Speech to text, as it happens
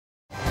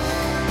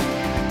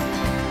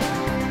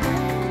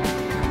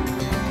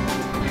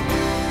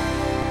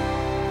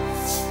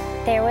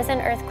There was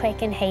an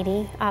earthquake in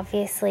Haiti.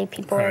 Obviously,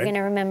 people are going to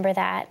remember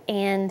that.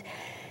 And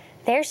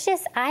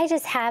I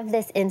just have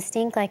this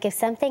instinct, like if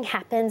something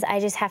happens, I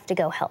just have to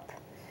go help.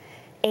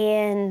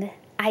 And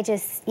I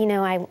just,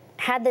 I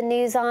had the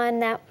news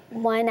on that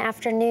one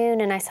afternoon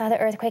and I saw the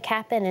earthquake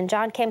happen and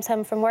John came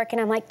home from work and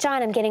I'm like,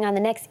 John, I'm getting on the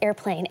next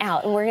airplane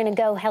out and we're gonna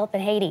go help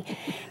in Haiti.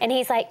 And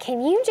he's like,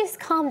 can you just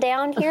calm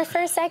down here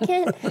for a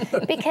second?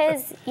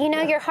 Because,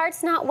 your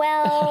heart's not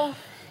well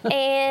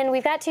and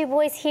we've got 2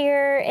 boys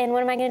here and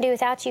what am I gonna do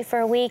without you for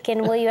a week and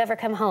will you ever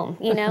come home?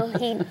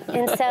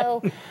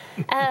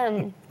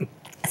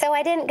 So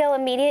I didn't go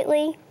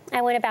immediately.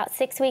 I went about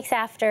 6 weeks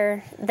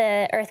after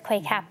the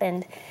earthquake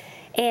happened.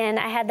 And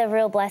I had the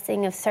real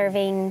blessing of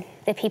serving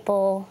the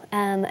people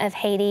of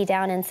Haiti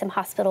down in some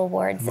hospital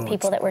wards, the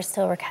people that were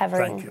still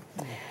recovering.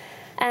 Thank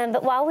you.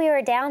 But while we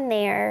were down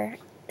there,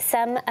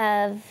 some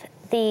of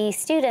the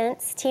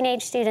students,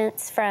 teenage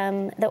students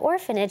from the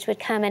orphanage would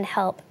come and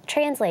help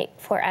translate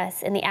for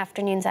us in the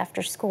afternoons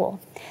after school.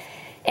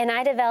 And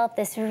I developed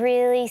this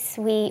really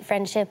sweet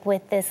friendship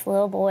with this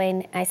little boy,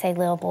 and I say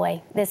little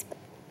boy, this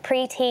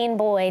preteen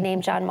boy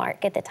named John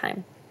Mark at the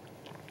time.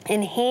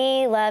 And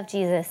he loved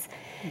Jesus.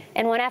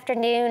 And one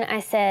afternoon I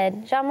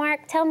said, John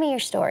Mark, tell me your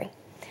story.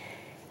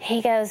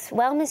 He goes,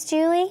 well, Miss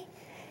Julie,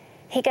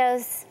 he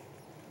goes,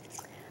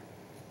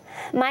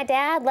 my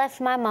dad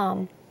left my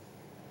mom.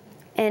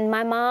 And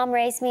my mom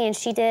raised me and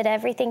she did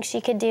everything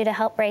she could do to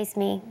help raise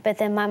me. But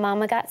then my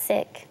mama got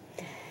sick.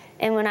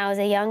 And when I was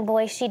a young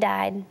boy, she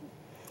died.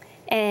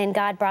 And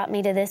God brought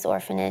me to this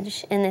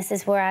orphanage. And this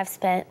is where I've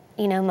spent,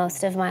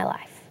 most of my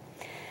life.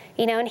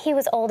 And he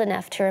was old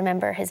enough to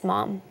remember his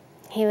mom.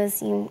 He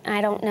was, I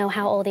don't know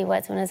how old he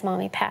was when his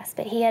mommy passed,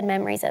 but he had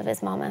memories of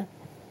his mama.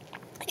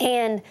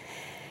 And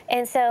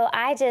so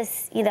I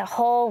just, the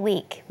whole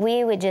week,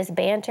 we would just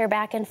banter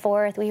back and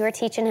forth. We were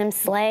teaching him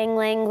slang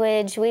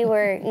language. We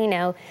were,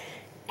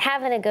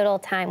 having a good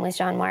old time with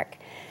John Mark.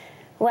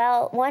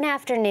 Well, one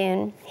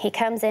afternoon, he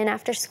comes in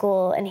after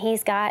school and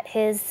he's got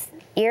his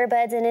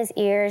earbuds in his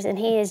ears and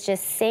he is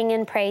just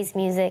singing praise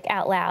music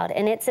out loud.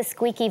 And it's a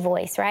squeaky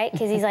voice, right?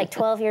 Because he's like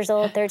 12 years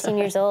old, 13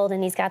 years old,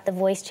 and he's got the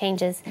voice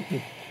changes.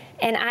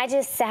 And I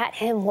just sat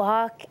him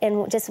walk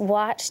and just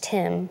watched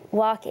him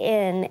walk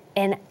in.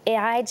 And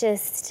I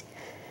just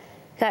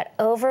got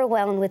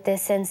overwhelmed with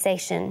this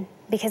sensation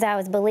because I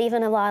was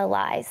believing a lot of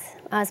lies.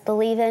 I was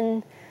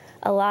believing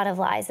a lot of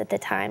lies at the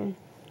time,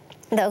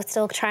 though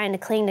still trying to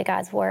cling to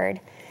God's word.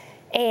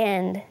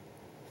 And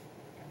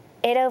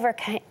it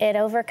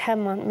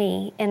overcome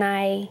me, and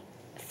I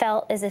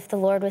felt as if the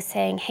Lord was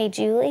saying, hey,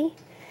 Julie,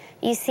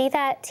 you see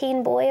that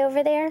teen boy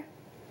over there?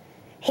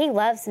 He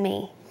loves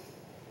me.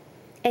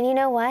 And you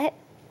know what?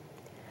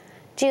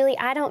 Julie,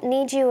 I don't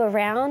need you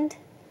around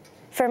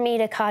for me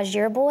to cause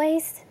your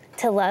boys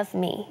to love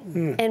me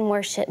and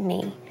worship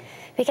me.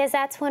 Because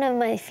that's one of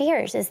my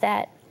fears, is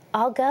that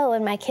I'll go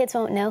and my kids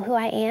won't know who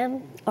I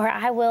am, or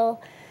I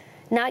will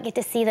not get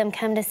to see them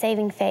come to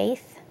saving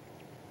faith.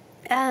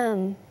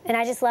 And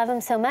I just love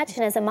them so much.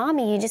 And as a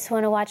mommy, you just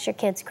want to watch your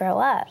kids grow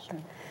up.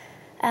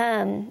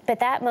 But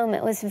that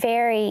moment was a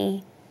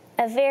very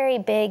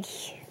big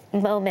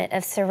moment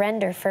of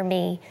surrender for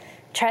me,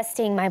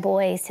 trusting my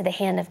boys to the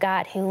hand of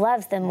God who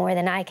loves them more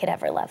than I could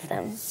ever love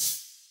them.